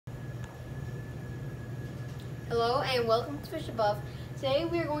Hello and welcome to Fish Above. Today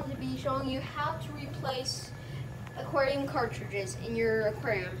we are going to be showing you how to replace aquarium cartridges in your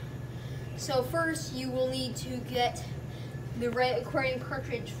aquarium. So first you will need to get the right aquarium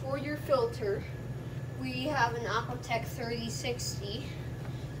cartridge for your filter. We have an Aquatech 3060,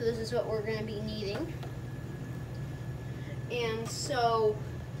 so this is what we're going to be needing. And so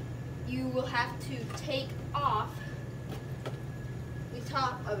you will have to take off the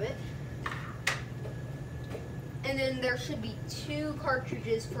top of it. And then there should be 2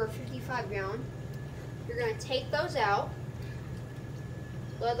 cartridges for a 55 gallon. You're going to take those out,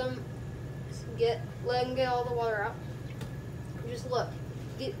 let them get all the water out. Just look,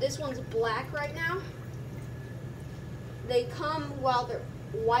 this one's black right now. They come while they're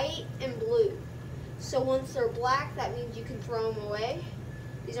white and blue. So once they're black, that means you can throw them away.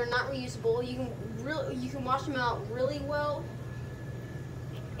 These are not reusable. You can wash them out really well,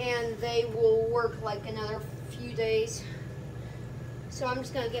 and they will work like another few days. So I'm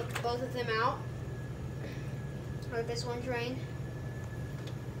just going to get both of them out. Let this one drain.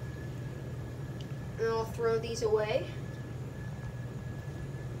 And I'll throw these away.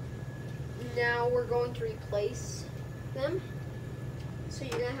 Now we're going to replace them. So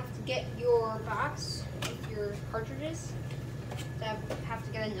you're going to have to get your box with your cartridges. So I have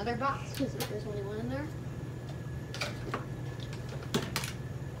to get another box because there's only one in there.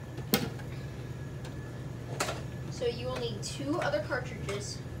 So you will need 2 other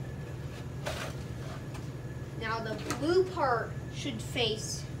cartridges. Now the blue part should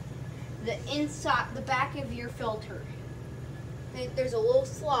face the inside, the back of your filter. There's a little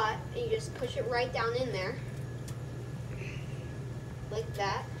slot, and you just push it right down in there, like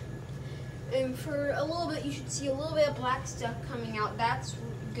that. And for a little bit, you should see a little bit of black stuff coming out. That's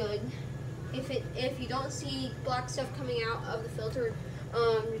good. If you don't see black stuff coming out of the filter,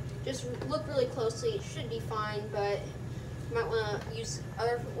 just look really closely. It should be fine, but you might want to use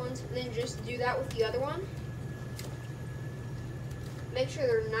other ones. And then just do that with the other one. Make sure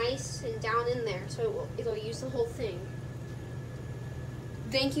they're nice and down in there, so it'll use the whole thing.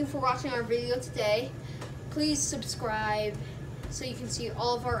 Thank you for watching our video today. Please subscribe so you can see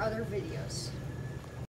all of our other videos.